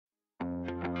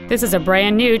This is a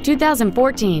brand new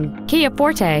 2014 Kia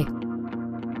Forte.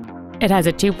 It has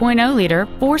a 2.0-liter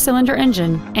four-cylinder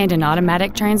engine and an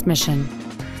automatic transmission.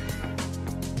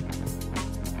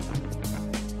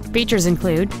 Features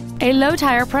include a low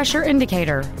tire pressure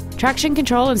indicator, traction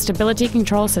control and stability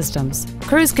control systems,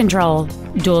 cruise control,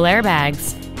 dual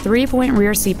airbags, 3-point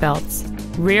rear seat belts,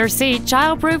 rear seat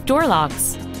child-proof door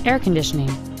locks, air conditioning,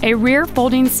 a rear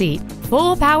folding seat,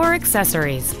 full power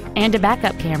accessories, and a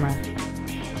backup camera.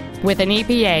 With an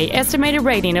EPA estimated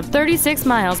rating of 36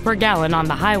 miles per gallon on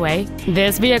the highway,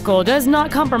 this vehicle does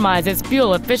not compromise its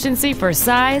fuel efficiency for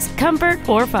size, comfort,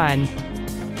 or fun.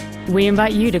 We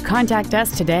invite you to contact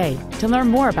us today to learn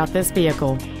more about this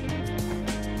vehicle.